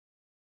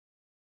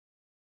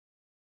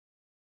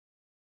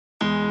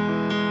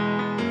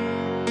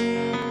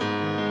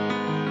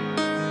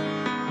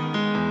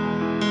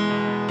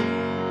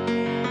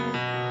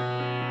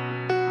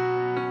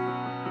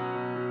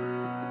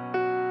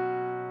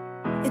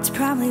it's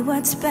probably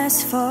what's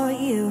best for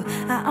you.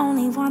 I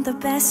only want the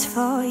best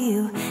for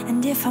you,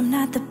 and if I'm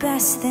not the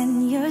best,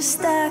 then you're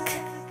stuck.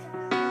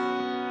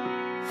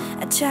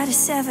 I tried to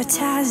sever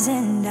ties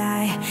and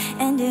I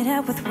ended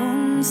up with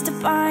wounds to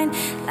bind,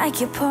 like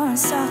you're pouring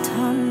salt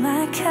on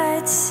my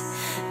cuts.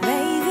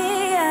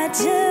 Baby, I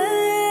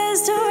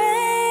just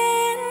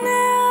ran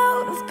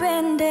out of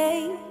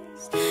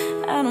band-aids.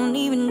 I don't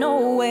even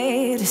know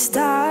where to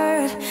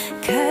start,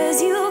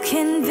 'cause you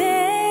can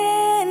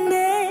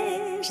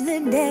bandage the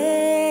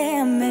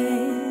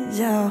damage.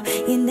 Oh,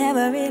 you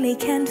never really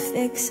can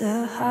fix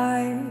a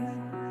heart.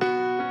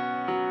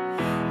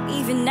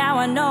 Even now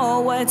I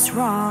know what's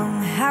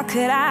wrong. How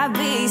could I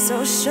be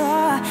so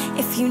sure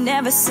if you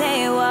never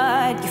say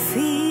what you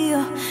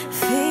feel?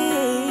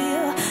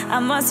 I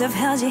must have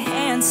held your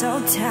hand so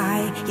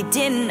tight, you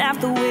didn't have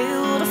the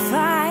will to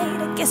fight.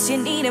 I guess you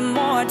needed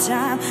more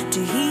time to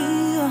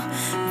heal.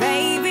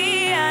 Baby,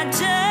 I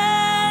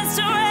just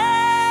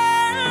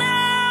ran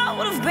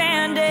out of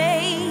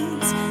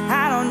band-aids.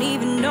 I don't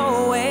even know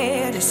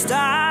where to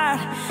start,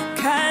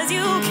 'cause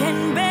you can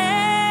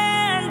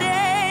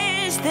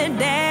bandage the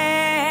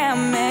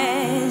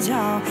damage.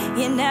 Oh,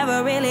 you never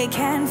really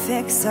can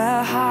fix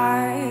a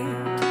heart.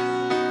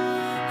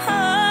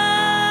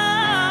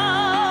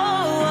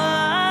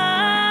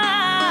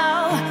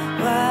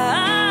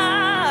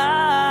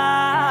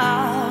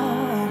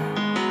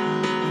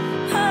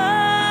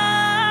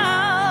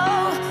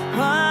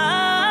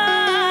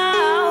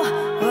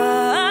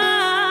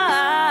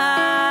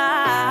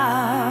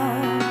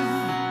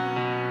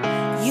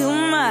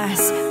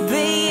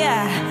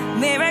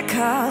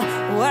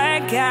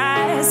 Work,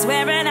 guys,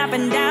 swearing up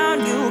and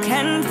down you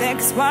can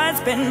fix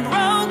what's been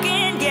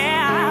broken.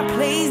 Yeah,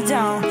 please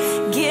don't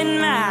get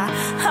my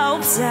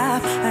hopes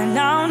up.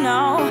 No,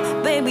 no,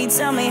 baby,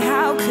 tell me,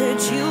 how could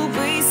you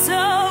be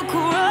so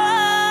cruel?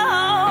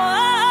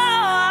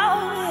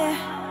 Yeah.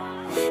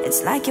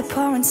 It's like you're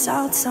pouring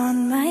salt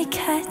on my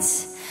cuts.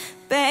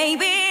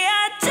 Baby,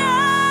 I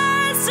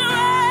just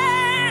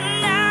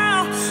ran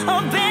out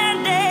of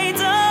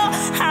band-aids. Oh,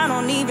 I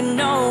don't even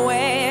know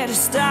where to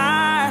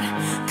start,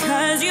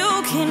 'cause you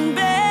can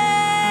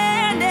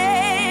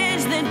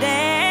bandage the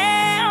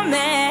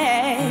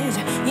damage.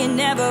 You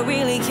never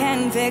really can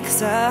fix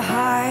a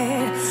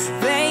heart.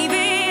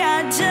 Baby, I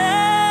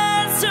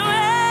just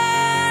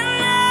ran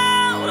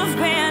out of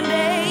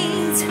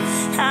band-aids.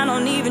 I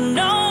don't even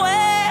know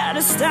where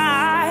to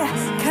start,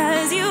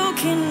 'cause you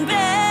can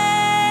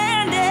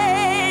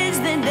bandage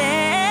the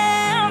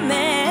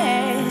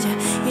damage.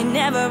 You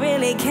never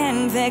really can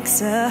fix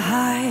a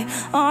heart.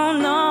 Oh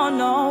no,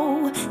 no,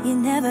 you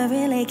never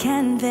really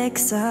can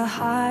fix a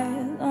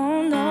heart. Oh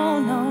no,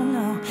 no,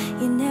 no,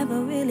 you never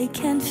really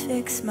can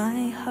fix my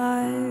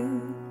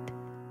heart.